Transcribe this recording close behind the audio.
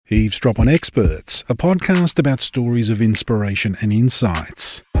Eavesdrop on Experts, a podcast about stories of inspiration and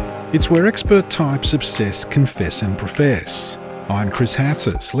insights. It's where expert types obsess, confess and profess. I'm Chris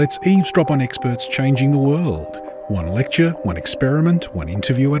Hatzis. Let's eavesdrop on experts changing the world. One lecture, one experiment, one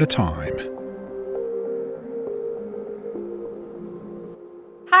interview at a time.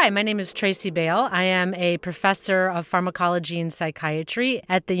 Hi, my name is Tracy Bale. I am a professor of pharmacology and psychiatry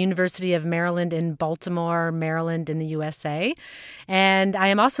at the University of Maryland in Baltimore, Maryland in the USA. And I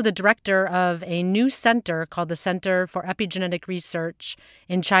am also the director of a new center called the Center for Epigenetic Research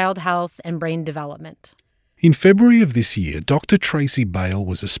in Child Health and Brain Development. In February of this year, Dr. Tracy Bale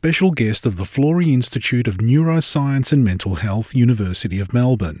was a special guest of the Florey Institute of Neuroscience and Mental Health, University of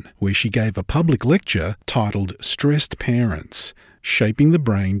Melbourne, where she gave a public lecture titled Stressed Parents: Shaping the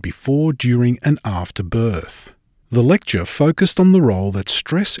Brain Before, During and After Birth. The lecture focused on the role that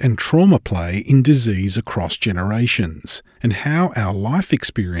stress and trauma play in disease across generations, and how our life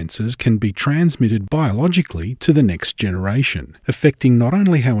experiences can be transmitted biologically to the next generation, affecting not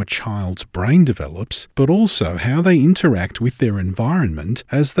only how a child's brain develops, but also how they interact with their environment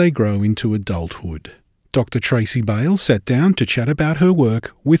as they grow into adulthood. Dr. Tracy Bale sat down to chat about her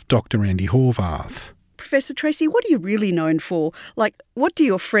work with Dr. Andi Horvath. Professor Tracy, what are you really known for? What do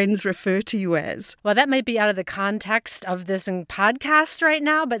your friends refer to you as? Well, that might be out of the context of this podcast right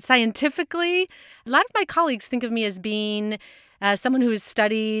now, but scientifically, a lot of my colleagues think of me as being someone who has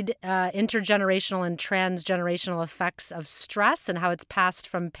studied intergenerational and transgenerational effects of stress and how it's passed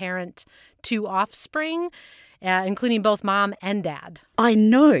from parent to offspring, including both mom and dad. I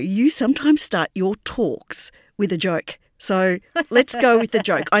know you sometimes start your talks with a joke. So let's go with the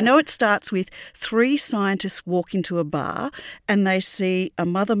joke. I know it starts with 3 scientists walk into a bar and they see a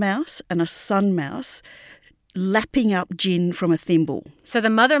mother mouse and a son mouse lapping up gin from a thimble. So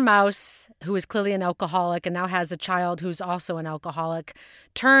the mother mouse, who is clearly an alcoholic and now has a child who's also an alcoholic,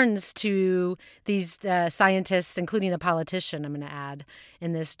 turns to these scientists, including a politician, I'm going to add,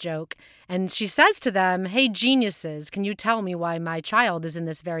 in this joke. And she says to them, "Hey, geniuses, can you tell me why my child is in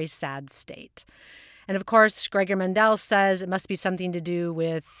this very sad state?" And of course, Gregor Mendel says it must be something to do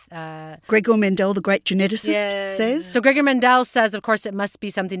with... Gregor Mendel, the great geneticist, says? So Gregor Mendel says, of course, it must be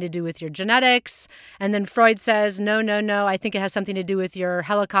something to do with your genetics. And then Freud says, no, I think it has something to do with your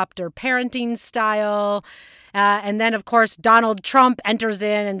helicopter parenting style. And then, of course, Donald Trump enters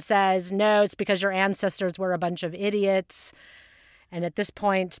in and says, no, it's because your ancestors were a bunch of idiots. And at this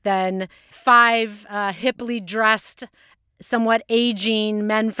point, then 5 hippily dressed, somewhat aging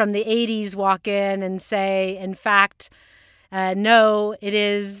men from the 80s walk in and say, in fact, no, it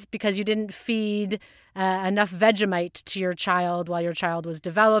is because you didn't feed enough Vegemite to your child while your child was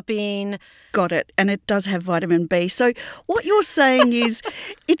developing. Got it. And it does have vitamin B. So what you're saying is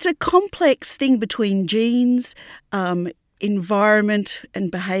it's a complex thing between genes, environment and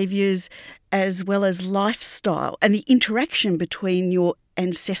behaviours, as well as lifestyle and the interaction between your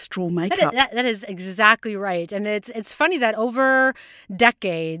ancestral makeup. That is exactly right. And it's funny that over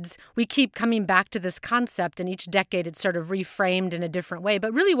decades, we keep coming back to this concept, and each decade it's sort of reframed in a different way.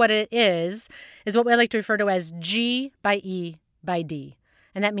 But really what it is what we like to refer to as G by E by D.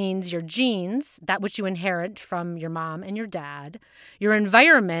 And that means your genes, that which you inherit from your mom and your dad, your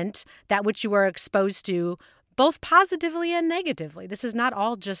environment, that which you were exposed to, both positively and negatively. This is not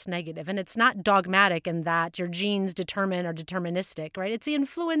all just negative, and it's not dogmatic in that your genes determine or deterministic, right? It's the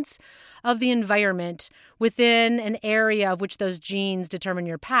influence of the environment within an area of which those genes determine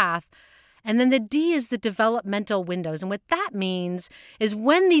your path. And then the D is the developmental windows. And what that means is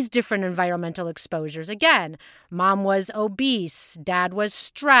when these different environmental exposures, again, mom was obese, dad was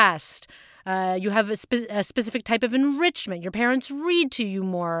stressed, you have a specific type of enrichment. Your parents read to you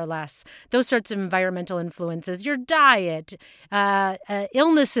more or less. Those sorts of environmental influences, your diet,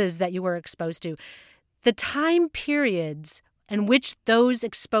 illnesses that you were exposed to. The time periods in which those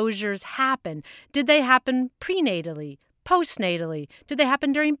exposures happen. Did they happen prenatally, postnatally? Did they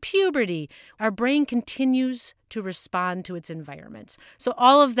happen during puberty? Our brain continues to respond to its environments. So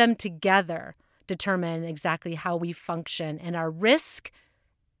all of them together determine exactly how we function and our risk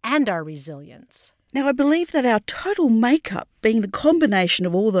and our resilience. Now, I believe that our total makeup, being the combination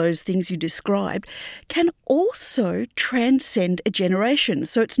of all those things you described, can also transcend a generation.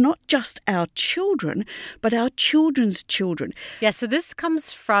 So it's not just our children, but our children's children. Yeah, so this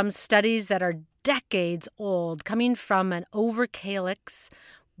comes from studies that are decades old, coming from an overcalyx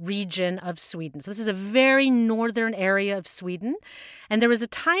region of Sweden. So this is a very northern area of Sweden. And there was a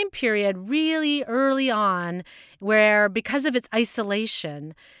time period really early on where, because of its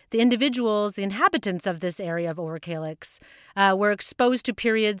isolation, the individuals, the inhabitants of this area of overcalyx, were exposed to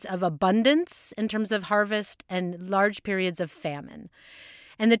periods of abundance in terms of harvest and large periods of famine.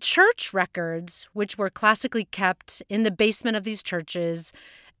 And the church records, which were classically kept in the basement of these churches,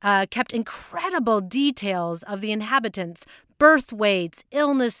 kept incredible details of the inhabitants, birth weights,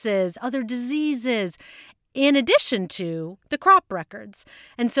 illnesses, other diseases, in addition to the crop records.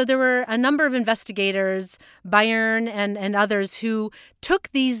 And so there were a number of investigators, Byron and others, who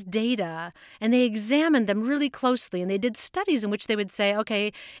took these data and they examined them really closely. And they did studies in which they would say,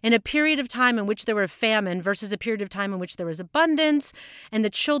 okay, in a period of time in which there were famine versus a period of time in which there was abundance, and the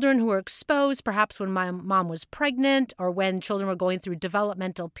children who were exposed, perhaps when my mom was pregnant or when children were going through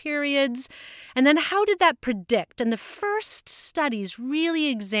developmental periods. And then how did that predict? And the first studies really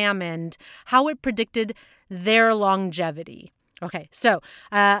examined how it predicted their longevity. Okay, so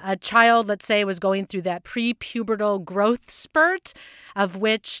a child, let's say, was going through that prepubertal growth spurt of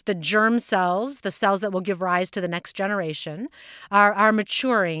which the germ cells, the cells that will give rise to the next generation, are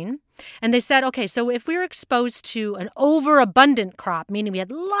maturing. And they said, okay, so if we were exposed to an overabundant crop, meaning we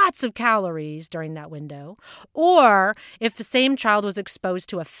had lots of calories during that window, or if the same child was exposed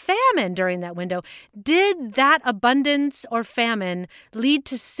to a famine during that window, did that abundance or famine lead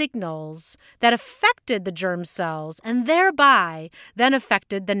to signals that affected the germ cells and thereby then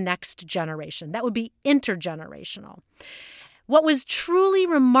affected the next generation? That would be intergenerational. What was truly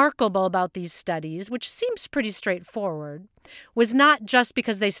remarkable about these studies, which seems pretty straightforward, was not just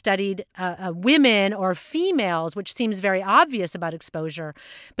because they studied women or females, which seems very obvious about exposure,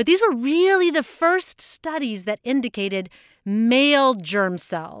 but these were really the first studies that indicated male germ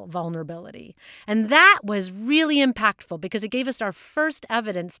cell vulnerability. And that was really impactful because it gave us our first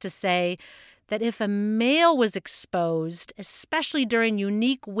evidence to say that if a male was exposed, especially during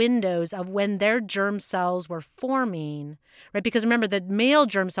unique windows of when their germ cells were forming, right? Because remember, the male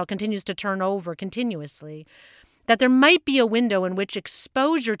germ cell continues to turn over continuously, that there might be a window in which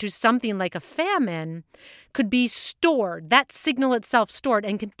exposure to something like a famine could be stored, that signal itself stored,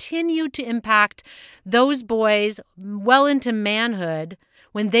 and continue to impact those boys well into manhood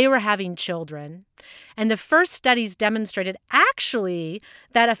when they were having children. And the first studies demonstrated actually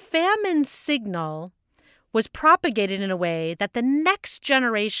that a famine signal was propagated in a way that the next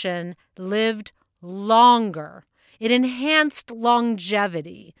generation lived longer. It enhanced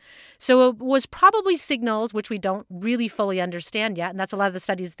longevity. So it was probably signals, which we don't really fully understand yet, and that's a lot of the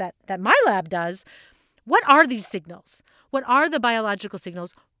studies that my lab does. What are these signals? What are the biological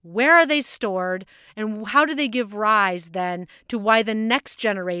signals? Where are they stored? And how do they give rise then to why the next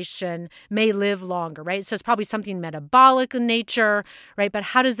generation may live longer, right? So it's probably something metabolic in nature, right? But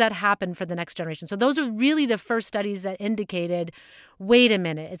how does that happen for the next generation? So those are really the first studies that indicated, wait a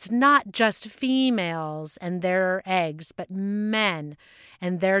minute, it's not just females and their eggs, but men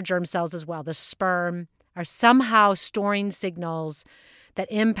and their germ cells as well. The sperm are somehow storing signals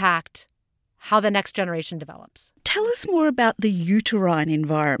that impact how the next generation develops. Tell us more about the uterine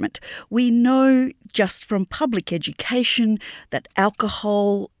environment. We know just from public education that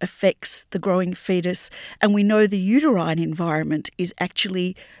alcohol affects the growing fetus, and we know the uterine environment is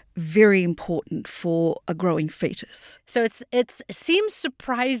actually very important for a growing fetus. So it seems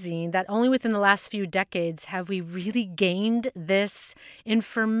surprising that only within the last few decades have we really gained this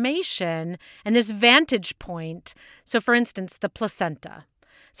information and this vantage point. So for instance, the placenta.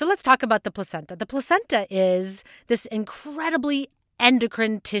 So let's talk about the placenta. The placenta is this incredibly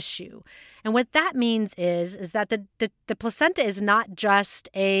endocrine tissue. And what that means is that the placenta is not just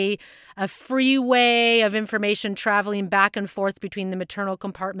a freeway of information traveling back and forth between the maternal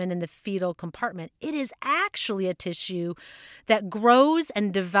compartment and the fetal compartment. It is actually a tissue that grows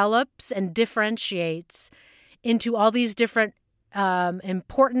and develops and differentiates into all these different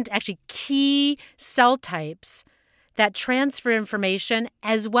important, actually key cell types that transfer information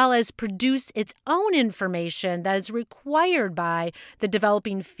as well as produce its own information that is required by the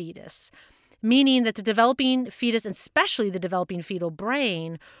developing fetus, meaning that the developing fetus, and especially the developing fetal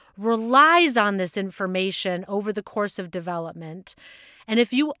brain, relies on this information over the course of development. And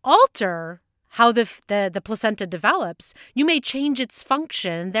if you alter how the placenta develops, you may change its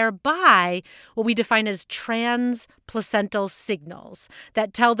function, thereby what we define as transplacental signals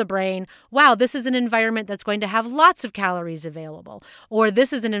that tell the brain, wow, this is an environment that's going to have lots of calories available, or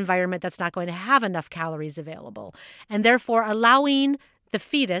this is an environment that's not going to have enough calories available, and therefore allowing the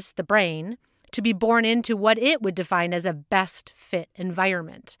fetus, the brain, to be born into what it would define as a best fit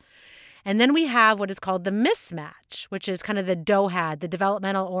environment. And then we have what is called the mismatch, which is kind of the DOHAD, the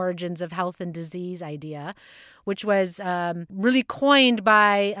developmental origins of health and disease idea, which was really coined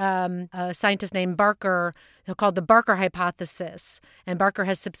by a scientist named Barker, called the Barker hypothesis. And Barker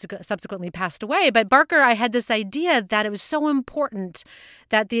has subsequently passed away. But Barker, I had this idea that it was so important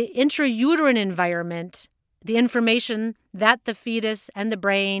that the intrauterine environment the information that the fetus and the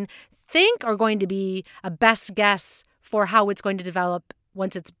brain think are going to be a best guess for how it's going to develop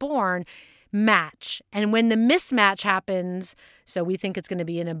once it's born match. And when the mismatch happens, so we think it's going to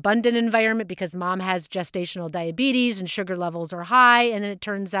be an abundant environment because mom has gestational diabetes and sugar levels are high, and then it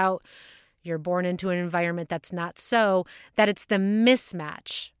turns out you're born into an environment that's not so, that it's the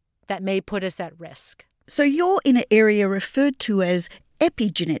mismatch that may put us at risk. So you're in an area referred to as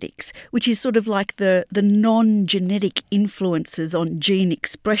epigenetics, which is sort of like the non-genetic influences on gene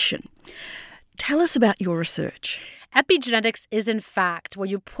expression. Tell us about your research. Epigenetics is, in fact, where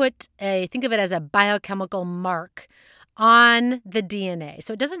you put think of it as a biochemical mark on the DNA.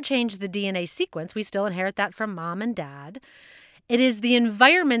 So it doesn't change the DNA sequence. We still inherit that from mom and dad. It is the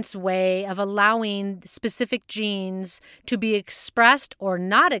environment's way of allowing specific genes to be expressed or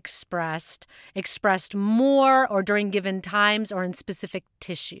not expressed more or during given times or in specific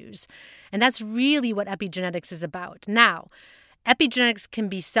tissues. And that's really what epigenetics is about. Now, epigenetics can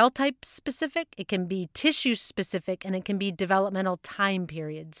be cell type specific, it can be tissue specific, and it can be developmental time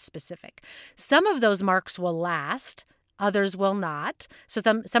period specific. Some of those marks will last. Others will not. So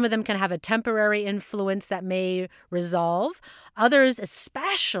some of them can have a temporary influence that may resolve. Others,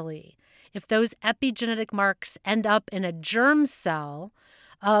 especially if those epigenetic marks end up in a germ cell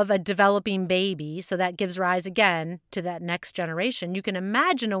of a developing baby, so that gives rise again to that next generation, you can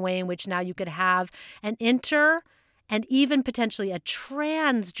imagine a way in which now you could have an and even potentially a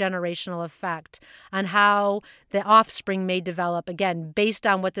transgenerational effect on how the offspring may develop, again, based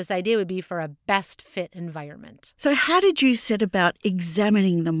on what this idea would be for a best fit environment. So how did you set about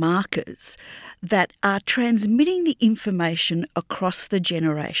examining the markers that are transmitting the information across the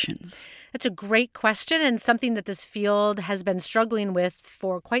generations? That's a great question and something that this field has been struggling with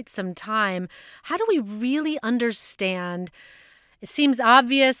for quite some time. How do we really understand? It seems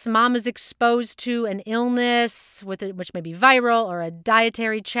obvious mom is exposed to an illness, which may be viral, or a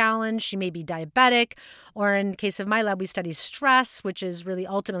dietary challenge. She may be diabetic, or in the case of my lab, we study stress, which is really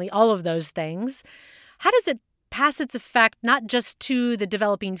ultimately all of those things. How does it pass its effect not just to the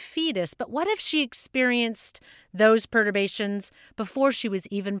developing fetus, but what if she experienced those perturbations before she was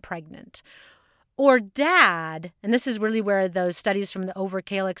even pregnant? Or dad, and this is really where those studies from the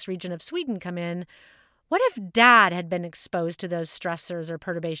Överkalix region of Sweden come in, what if dad had been exposed to those stressors or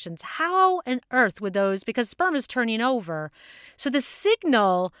perturbations? How on earth would those, because sperm is turning over, so the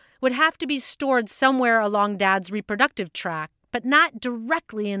signal would have to be stored somewhere along dad's reproductive tract, but not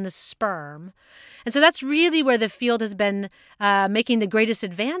directly in the sperm. And so that's really where the field has been making the greatest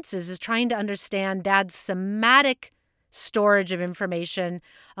advances, is trying to understand dad's somatic storage of information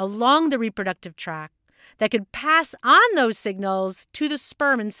along the reproductive tract that could pass on those signals to the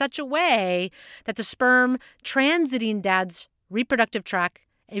sperm in such a way that the sperm transiting dad's reproductive tract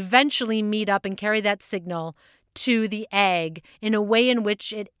eventually meet up and carry that signal to the egg in a way in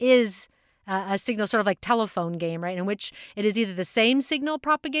which it is a signal, sort of like telephone game, right? In which it is either the same signal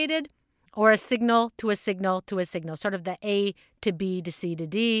propagated or a signal to a signal to a signal, sort of the A to B to C to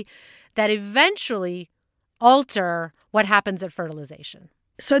D, that eventually alter what happens at fertilization.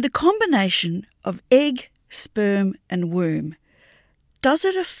 So the combination of egg, sperm and womb, does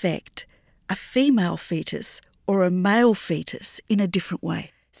it affect a female fetus or a male fetus in a different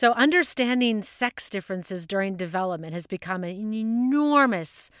way? So understanding sex differences during development has become an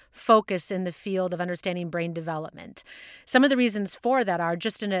enormous focus in the field of understanding brain development. Some of the reasons for that are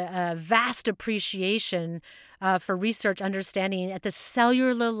just in a vast appreciation for research understanding at the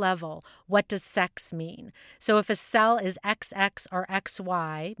cellular level, what does sex mean? So if a cell is XX or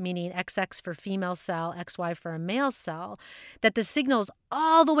XY, meaning XX for female cell, XY for a male cell, that the signals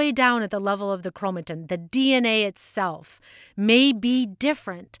all the way down at the level of the chromatin, the DNA itself, may be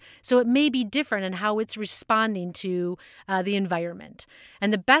different. So it may be different in how it's responding to the environment.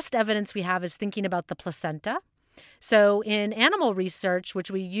 And the best evidence we have is thinking about the placenta. So in animal research, which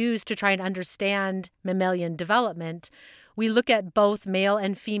we use to try and understand mammalian development, we look at both male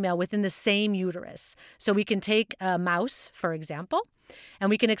and female within the same uterus. So we can take a mouse, for example, and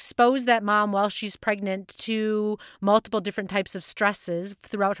we can expose that mom while she's pregnant to multiple different types of stresses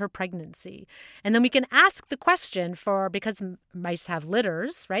throughout her pregnancy. And then we can ask the question because mice have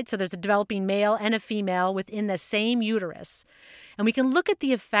litters, right? So there's a developing male and a female within the same uterus. And we can look at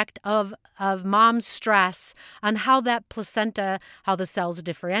the effect of mom's stress on how that placenta, how the cells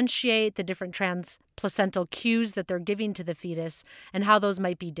differentiate, the different transplacental cues that they're giving to the fetus, and how those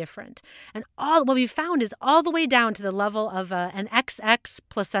might be different. And what we found is all the way down to the level of an XX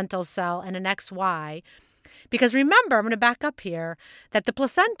placental cell and an XY. Because remember, I'm going to back up here, that the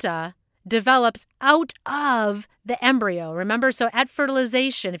placenta develops out of the embryo. Remember, so at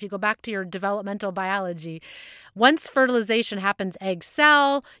fertilization, if you go back to your developmental biology, once fertilization happens egg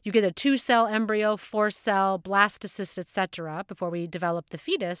cell, you get a 2-cell embryo, 4-cell, blastocyst, etc. before we develop the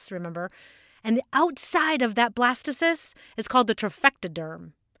fetus, remember? And the outside of that blastocyst is called the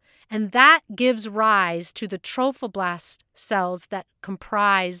trophectoderm. And that gives rise to the trophoblast cells that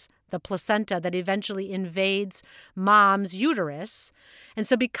comprise the placenta that eventually invades mom's uterus. And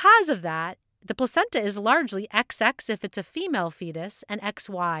so because of that, the placenta is largely XX if it's a female fetus and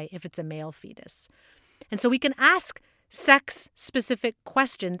XY if it's a male fetus. And so we can ask sex-specific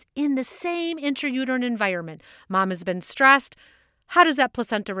questions in the same intrauterine environment. Mom has been stressed. How does that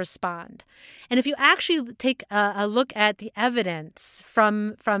placenta respond? And if you actually take a look at the evidence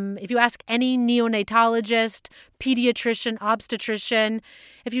from if you ask any neonatologist, pediatrician, obstetrician,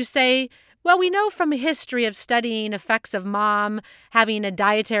 if you say, well, we know from a history of studying effects of mom having a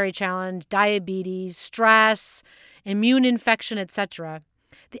dietary challenge, diabetes, stress, immune infection, etc.,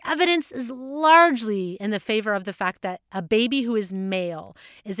 the evidence is largely in the favor of the fact that a baby who is male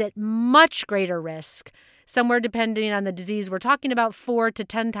is at much greater risk, somewhere depending on the disease we're talking about, 4 to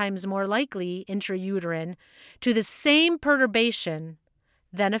 10 times more likely intrauterine, to the same perturbation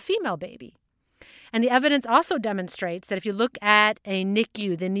than a female baby. And the evidence also demonstrates that if you look at a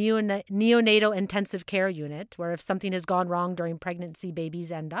NICU, the neonatal intensive care unit, where if something has gone wrong during pregnancy,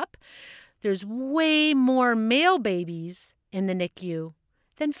 babies end up, there's way more male babies in the NICU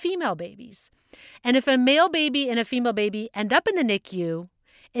than female babies. And if a male baby and a female baby end up in the NICU,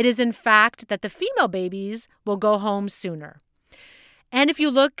 it is in fact that the female babies will go home sooner. And if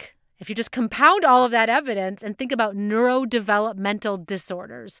you just compound all of that evidence and think about neurodevelopmental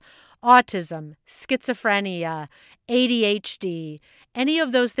disorders, autism, schizophrenia, ADHD, any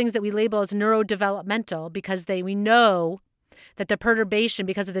of those things that we label as neurodevelopmental because we know that the perturbation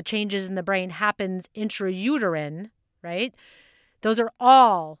because of the changes in the brain happens intrauterine, right? Those are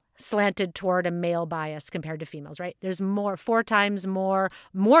all slanted toward a male bias compared to females, right? There's 4 times more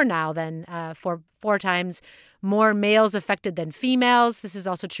now than 4 times more males affected than females. This is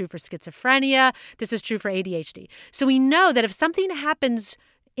also true for schizophrenia. This is true for ADHD. So we know that if something happens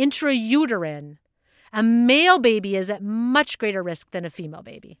intrauterine, a male baby is at much greater risk than a female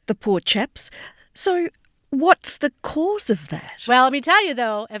baby. The poor chaps. So what's the cause of that? Well, let me tell you,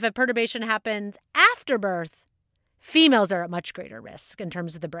 though, if a perturbation happens after birth, females are at much greater risk in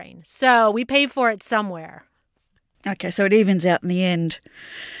terms of the brain. So we pay for it somewhere. Okay, so it evens out in the end.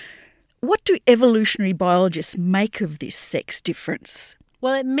 What do evolutionary biologists make of this sex difference?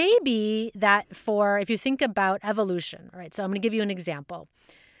 Well, it may be that if you think about evolution, all right, so I'm going to give you an example.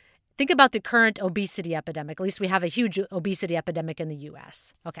 Think about the current obesity epidemic. At least we have a huge obesity epidemic in the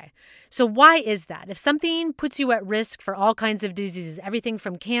U.S. Okay, so why is that? If something puts you at risk for all kinds of diseases, everything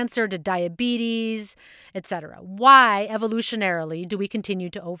from cancer to diabetes, etc., why evolutionarily do we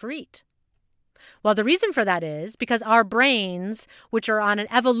continue to overeat? Well, the reason for that is because our brains, which are on an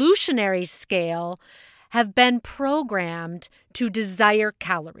evolutionary scale, have been programmed to desire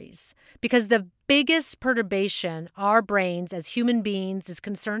calories because the biggest perturbation our brains as human beings is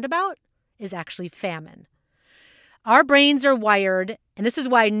concerned about is actually famine. Our brains are wired, and this is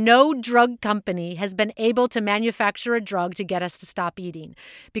why no drug company has been able to manufacture a drug to get us to stop eating,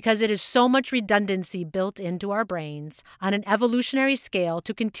 because it is so much redundancy built into our brains on an evolutionary scale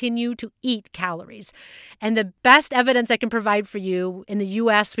to continue to eat calories. And the best evidence I can provide for you in the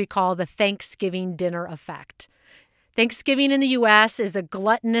U.S. we call the Thanksgiving dinner effect. Thanksgiving in the U.S. is a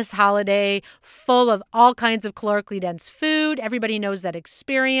gluttonous holiday full of all kinds of calorically dense food. Everybody knows that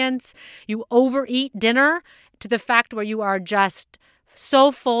experience. You overeat dinner to the fact where you are just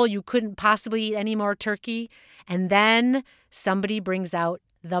so full you couldn't possibly eat any more turkey. And then somebody brings out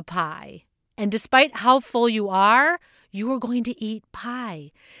the pie. And despite how full you are going to eat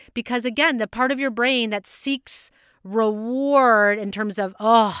pie. Because again, the part of your brain that seeks reward in terms of,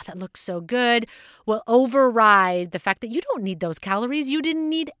 oh, that looks so good, will override the fact that you don't need those calories. You didn't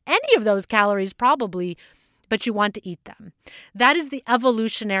need any of those calories probably, but you want to eat them. That is the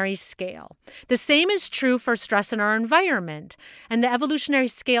evolutionary scale. The same is true for stress in our environment. And the evolutionary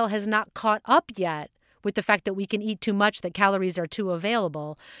scale has not caught up yet with the fact that we can eat too much, that calories are too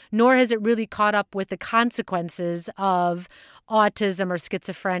available, nor has it really caught up with the consequences of autism or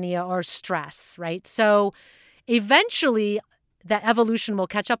schizophrenia or stress, right? So eventually that evolution will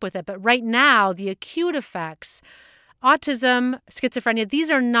catch up with it. But right now, the acute effects, autism, schizophrenia,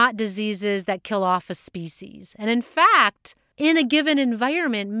 these are not diseases that kill off a species. And in fact, in a given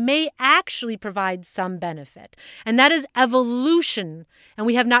environment may actually provide some benefit. And that is evolution. And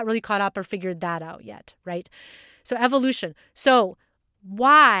we have not really caught up or figured that out yet, right? So evolution. So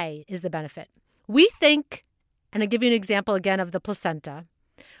Why is the benefit? We think, and I'll give you an example again of the placenta.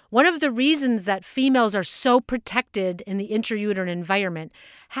 One of the reasons that females are so protected in the intrauterine environment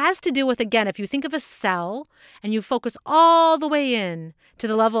has to do with, again, if you think of a cell and you focus all the way in to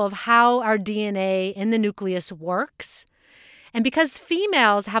the level of how our DNA in the nucleus works. And because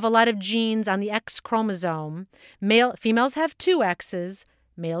females have a lot of genes on the X chromosome, females have 2 X's,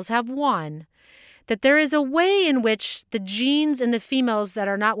 males have 1, that there is a way in which the genes in the females that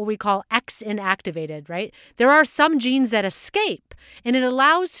are not what we call X inactivated, right? There are some genes that escape, and it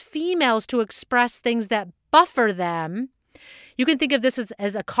allows females to express things that buffer them. You can think of this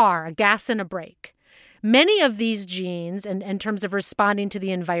as a car, a gas and a brake. Many of these genes, in terms of responding to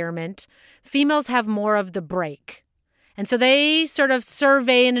the environment, females have more of the brake. And so they sort of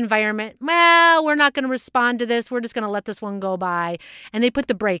survey an environment. Well, we're not going to respond to this. We're just going to let this one go by. And they put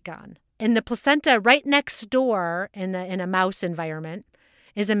the brake on. In the placenta right next door in a mouse environment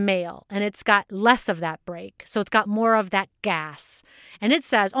is a male, and it's got less of that brake. So it's got more of that gas. And it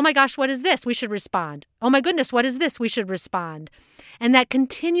says, oh my gosh, what is this? We should respond. Oh my goodness, what is this? We should respond. And that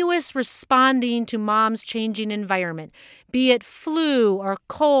continuous responding to mom's changing environment, be it flu or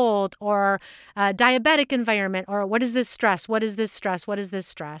cold or diabetic environment, or what is this stress? What is this stress? What is this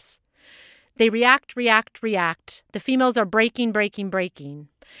stress? They react. The females are braking.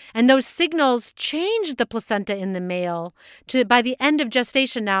 And those signals change the placenta in the male to, by the end of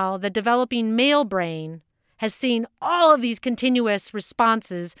gestation now, the developing male brain has seen all of these continuous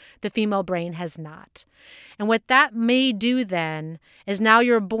responses the female brain has not. And what that may do then is now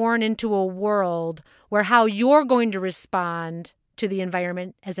you're born into a world where how you're going to respond to the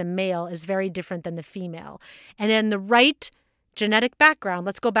environment as a male is very different than the female. And in the right genetic background,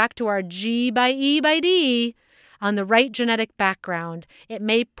 let's go back to our G by E by D, on the right genetic background, it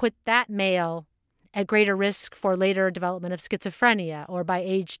may put that male at greater risk for later development of schizophrenia, or by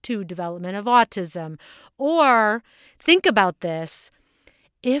age 2 development of autism. Or think about this.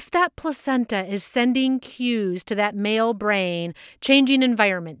 If that placenta is sending cues to that male brain, changing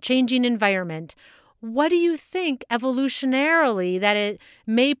environment, what do you think evolutionarily that it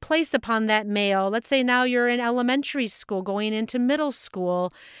may place upon that male? Let's say now you're in elementary school, going into middle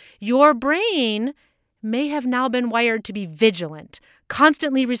school. Your brain may have now been wired to be vigilant,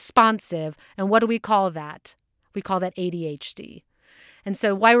 constantly responsive. And what do we call that? We call that ADHD. And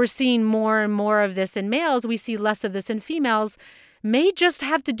so why we're seeing more and more of this in males, we see less of this in females, may just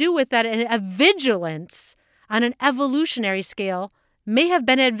have to do with that a vigilance on an evolutionary scale may have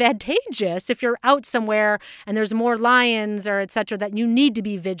been advantageous if you're out somewhere and there's more lions or et cetera, that you need to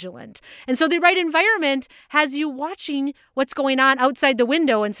be vigilant. And so the right environment has you watching what's going on outside the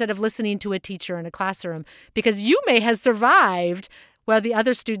window instead of listening to a teacher in a classroom, because you may have survived while the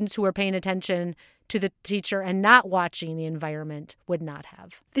other students who are paying attention to the teacher and not watching the environment would not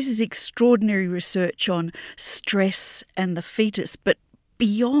have. This is extraordinary research on stress and the fetus, but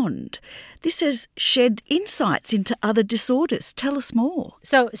beyond. This has shed insights into other disorders. Tell us more.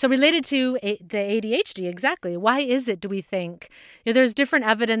 So related to the ADHD, exactly. Why is it, do we think? There's different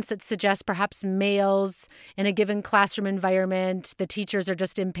evidence that suggests perhaps males in a given classroom environment, the teachers are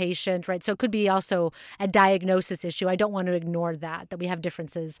just impatient, right? So it could be also a diagnosis issue. I don't want to ignore that we have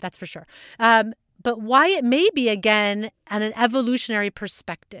differences, that's for sure. But why it may be, again, on an evolutionary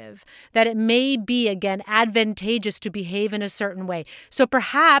perspective, that it may be, again, advantageous to behave in a certain way. So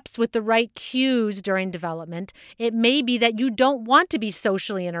perhaps with the right cues during development, it may be that you don't want to be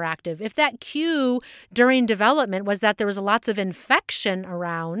socially interactive. If that cue during development was that there was lots of infection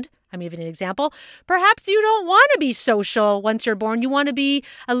around, I'm giving an example. Perhaps you don't want to be social once you're born. You want to be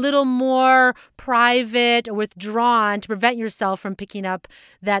a little more private or withdrawn to prevent yourself from picking up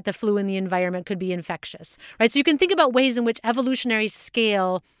that the flu in the environment could be infectious, right? So you can think about ways in which evolutionary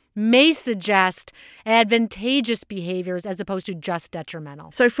scale may suggest advantageous behaviors as opposed to just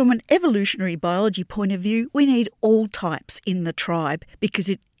detrimental. So from an evolutionary biology point of view, we need all types in the tribe because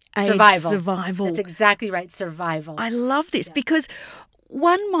it aids survival. That's exactly right, survival. I love this because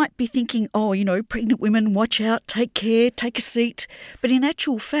one might be thinking, pregnant women, watch out, take care, take a seat. But in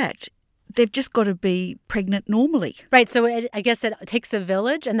actual fact, they've just got to be pregnant normally. Right. So I guess it takes a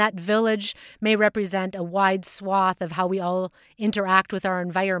village, and that village may represent a wide swath of how we all interact with our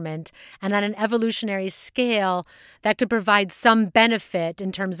environment. And on an evolutionary scale, that could provide some benefit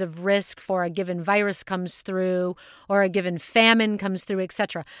in terms of risk for a given virus comes through or a given famine comes through, et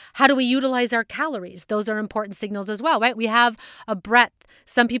cetera. How do we utilize our calories? Those are important signals as well, right? We have a breadth.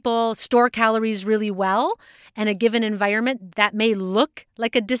 Some people store calories really well, and a given environment that may look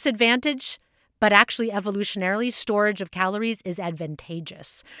like a disadvantage, but actually evolutionarily, storage of calories is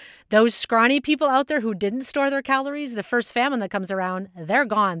advantageous. Those scrawny people out there who didn't store their calories, the first famine that comes around, they're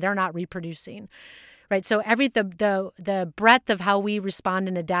gone. They're not reproducing. Right, so the breadth of how we respond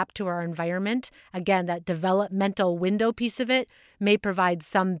and adapt to our environment, again, that developmental window piece of it may provide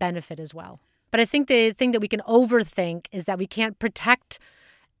some benefit as well. But I think the thing that we can overthink is that we can't protect,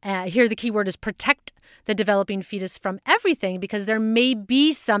 here the key word is protect the developing fetus from everything, because there may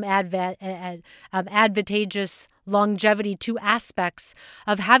be some advantageous longevity to aspects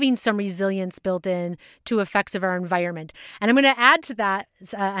of having some resilience built in to effects of our environment. And I'm going to add to that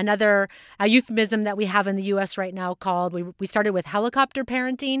another euphemism that we have in the U.S. right now called, we started with helicopter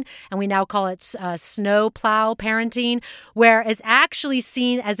parenting, and we now call it snow plow parenting, where it's actually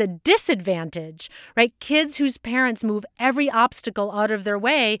seen as a disadvantage, right? Kids whose parents move every obstacle out of their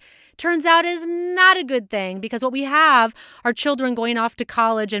way turns out is not a good thing, because what we have are children going off to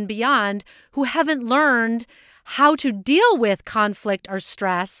college and beyond who haven't learned how to deal with conflict or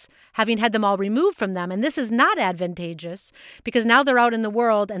stress, having had them all removed from them. And this is not advantageous, because now they're out in the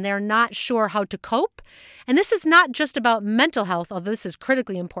world and they're not sure how to cope. And this is not just about mental health, although this is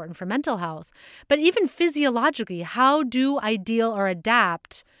critically important for mental health, but even physiologically, how do I deal or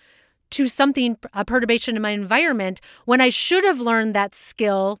adapt to something, a perturbation in my environment, when I should have learned that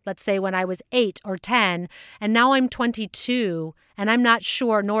skill, let's say when I was 8 or 10, and now I'm 22, and I'm not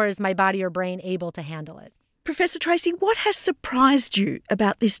sure, nor is my body or brain able to handle it. Professor Tracy, what has surprised you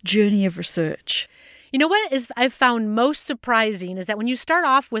about this journey of research? You know what I've found most surprising is that when you start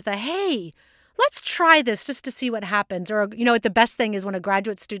off with hey, let's try this just to see what happens. Or, the best thing is when a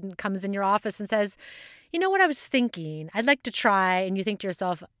graduate student comes in your office and says, you know what I was thinking, I'd like to try. And you think to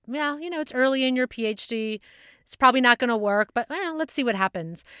yourself, well, it's early in your PhD. It's probably not going to work, but let's see what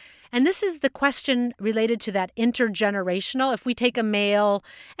happens. And this is the question related to that intergenerational. If we take a male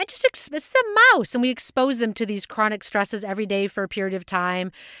and it's a mouse and we expose them to these chronic stresses every day for a period of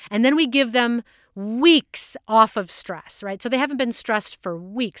time, and then we give them weeks off of stress, right? So they haven't been stressed for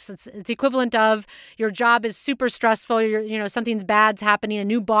weeks. It's equivalent of your job is super stressful. Something's bad's happening. A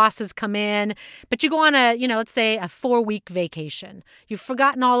new boss has come in, but you go on let's say a 4-week vacation. You've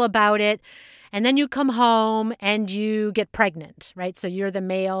forgotten all about it. And then you come home and you get pregnant, right? So you're the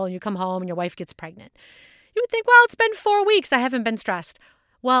male, and you come home and your wife gets pregnant. You would think, well, it's been 4 weeks. I haven't been stressed.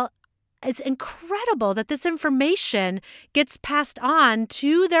 Well, it's incredible that this information gets passed on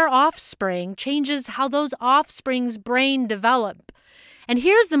to their offspring, changes how those offspring's brain develop. And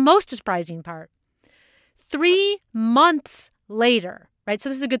here's the most surprising part. 3 months later, right? So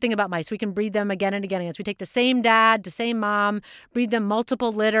this is a good thing about mice. We can breed them again and again and again. So we take the same dad, the same mom, breed them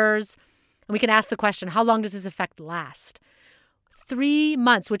multiple litters, and we can ask the question, how long does this effect last? 3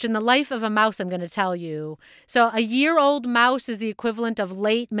 months, which in the life of a mouse, I'm going to tell you. So a year-old mouse is the equivalent of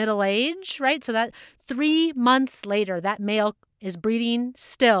late middle age, right? So that 3 months later, that male is breeding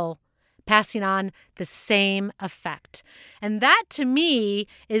still, passing on the same effect. And that to me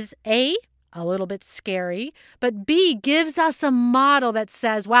is a little bit scary, but B, gives us a model that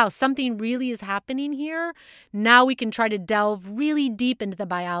says, wow, something really is happening here. Now we can try to delve really deep into the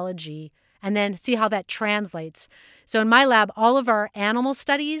biology and then see how that translates. So in my lab, all of our animal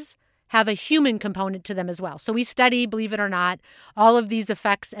studies have a human component to them as well. So we study, believe it or not, all of these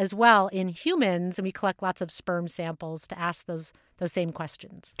effects as well in humans, and we collect lots of sperm samples to ask those same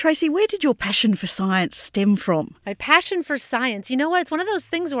questions. Tracy, where did your passion for science stem from? My passion for science, you know what? It's one of those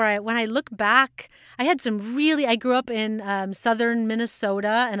things where when I look back, I grew up in southern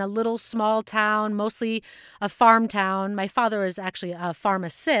Minnesota in a little small town, mostly a farm town. My father is actually a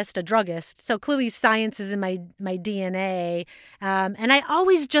pharmacist, a druggist. So clearly science is in my DNA. And I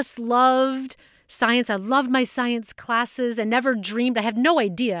always just loved science. I loved my science classes and never dreamed. I have no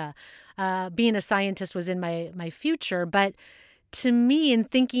idea being a scientist was in my future. But to me, in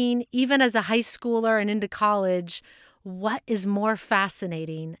thinking, even as a high schooler and into college, what is more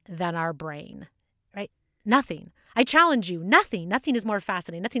fascinating than our brain, right? Nothing. I challenge you, nothing. Nothing is more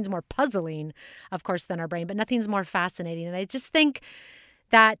fascinating. Nothing's more puzzling, of course, than our brain, but nothing's more fascinating. And I just think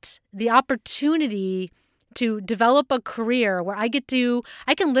that the opportunity to develop a career where I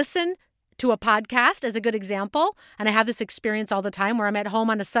can listen to a podcast as a good example. And I have this experience all the time where I'm at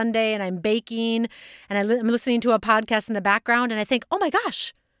home on a Sunday and I'm baking and I'm listening to a podcast in the background and I think, oh my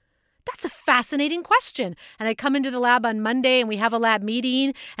gosh, that's a fascinating question. And I come into the lab on Monday and we have a lab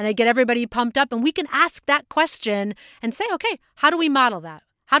meeting and I get everybody pumped up and we can ask that question and say, okay, how do we model that?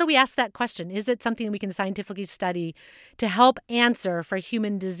 How do we ask that question? Is it something we can scientifically study to help answer for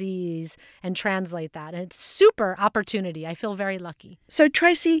human disease and translate that? And it's super opportunity. I feel very lucky. So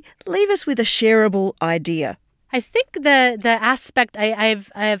Tracy, leave us with a shareable idea. I think the aspect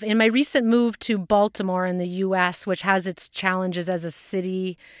I've in my recent move to Baltimore in the U.S., which has its challenges as a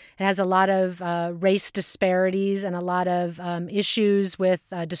city, it has a lot of race disparities and a lot of issues with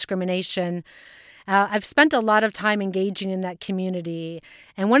discrimination. I've spent a lot of time engaging in that community.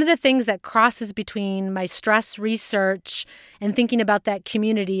 And one of the things that crosses between my stress research and thinking about that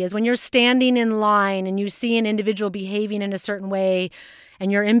community is when you're standing in line and you see an individual behaving in a certain way,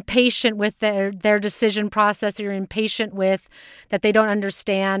 and you're impatient with their decision process, or you're impatient with that they don't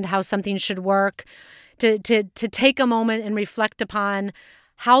understand how something should work, to take a moment and reflect upon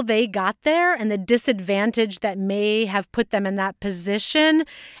how they got there and the disadvantage that may have put them in that position,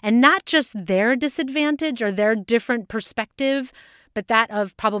 and not just their disadvantage or their different perspective, but that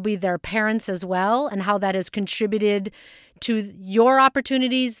of probably their parents as well, and how that has contributed to your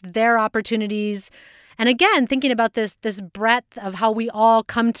opportunities, their opportunities. And again, thinking about this breadth of how we all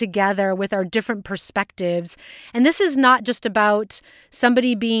come together with our different perspectives. And this is not just about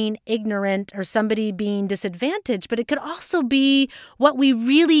somebody being ignorant or somebody being disadvantaged, but it could also be what we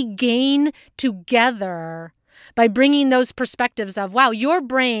really gain together by bringing those perspectives of, wow, your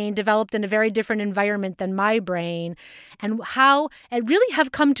brain developed in a very different environment than my brain, and how I really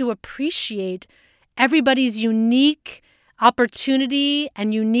have come to appreciate everybody's unique opportunity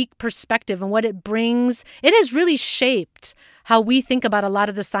and unique perspective and what it brings. It has really shaped how we think about a lot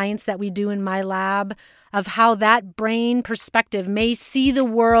of the science that we do in my lab, of how that brain perspective may see the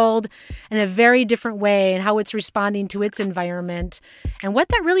world in a very different way and how it's responding to its environment, and what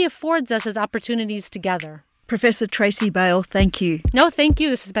that really affords us as opportunities together. Professor Tracy Bale, thank you. No, thank you.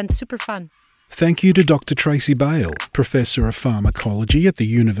 This has been super fun. Thank you to Dr. Tracy Bale, Professor of Pharmacology at the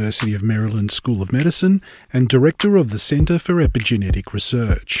University of Maryland School of Medicine and Director of the Centre for Epigenetic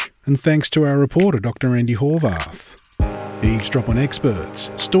Research. And thanks to our reporter, Dr. Andi Horvath. Eavesdrop on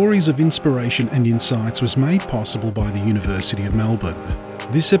Experts, Stories of Inspiration and Insights was made possible by the University of Melbourne.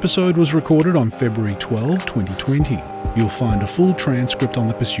 This episode was recorded on February 12, 2020. You'll find a full transcript on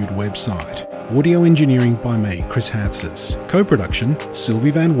the Pursuit website. Audio engineering by me, Chris Hatzis. Co-production,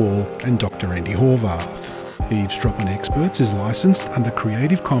 Silvi Vann-Wall and Dr. Andi Horvath. Eavesdrop on Experts is licensed under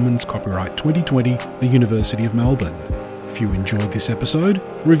Creative Commons Copyright 2020, the University of Melbourne. If you enjoyed this episode,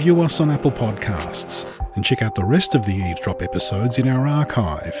 review us on Apple Podcasts and check out the rest of the Eavesdrop episodes in our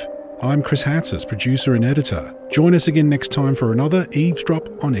archive. I'm Chris Hatzis, producer and editor. Join us again next time for another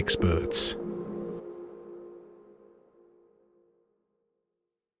Eavesdrop on Experts.